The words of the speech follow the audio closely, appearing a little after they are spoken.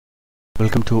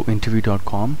Welcome to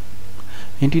interview.com.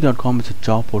 Interview.com is a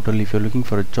job portal. If you're looking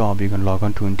for a job, you can log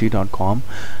on to interview.com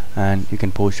and you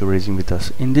can post your resume with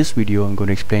us. In this video, I'm going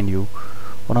to explain you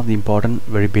one of the important,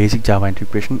 very basic Java interview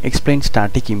question. Explain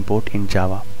static import in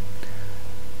Java.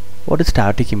 What is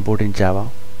static import in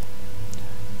Java?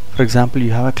 For example,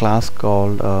 you have a class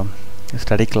called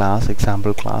static class,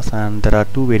 example class, and there are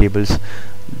two variables.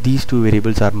 These two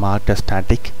variables are marked as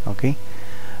static, okay,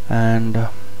 and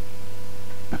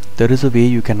there is a way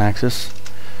you can access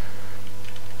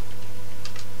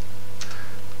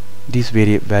these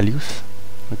values,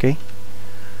 okay.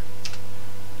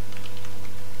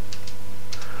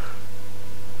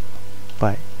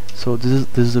 So this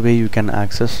is the way you can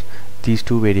access these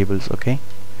two variables, okay.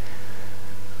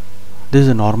 This is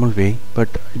a normal way, but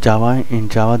in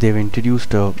Java they have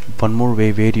introduced one more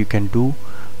way where you can do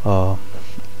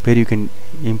where you can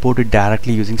import it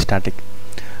directly using static.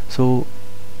 So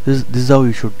this is how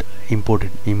you should import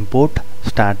it. Import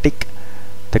static,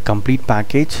 the complete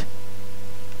package,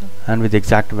 and with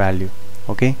exact value,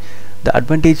 okay. The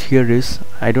advantage here is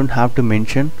I don't have to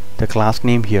mention the class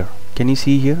name here. Can you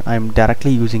see here? I am directly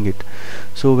using it.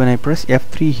 So when I press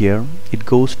F3 here, it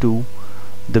goes to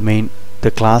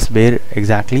the class where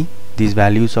exactly these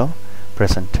values are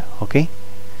present, okay.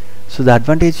 So the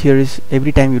advantage here is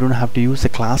every time you don't have to use the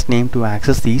class name to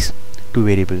access these two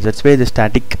variables. That's where the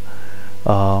static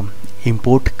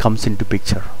import comes into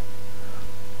picture.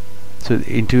 So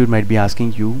the interviewer might be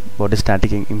asking you what is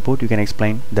static import. You can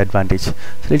explain the advantage. So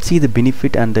let's see the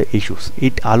benefit and the issues.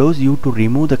 It allows you to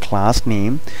remove the class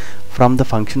name from the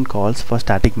function calls for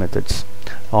static methods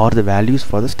or the values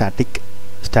for the static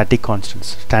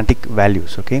constants, static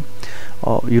values, okay.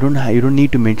 You don't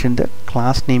need to mention the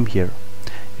class name here.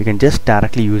 You can just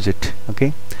directly use it,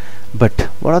 okay. But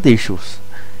what are the issues?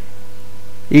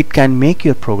 It can make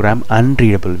your program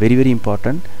unreadable. Very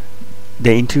important.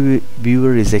 The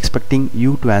interviewer is expecting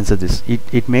you to answer this.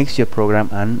 It makes your program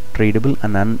unreadable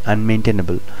and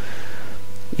unmaintainable.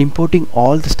 Importing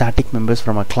all the static members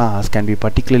from a class can be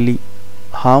particularly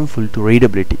harmful to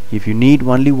readability. If you need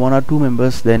only one or two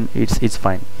members, then it's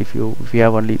fine. If you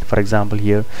have only, for example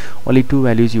here, only two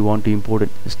values you want to import it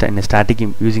in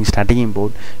a using static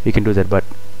import, you can do that. But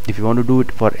if you want to do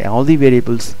it for all the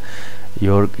variables,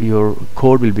 your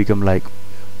code will become like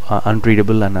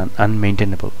unreadable and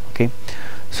unmaintainable, okay.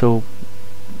 So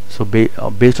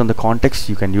based on the context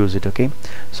you can use it, okay.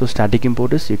 So static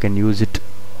importers, you can use it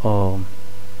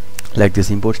like this,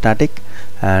 import static,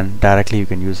 and directly you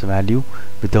can use the value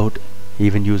without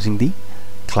even using the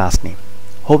class name.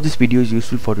 Hope this video is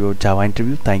useful for your Java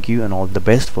interview. Thank you and all the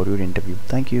best for your interview.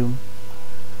 Thank you.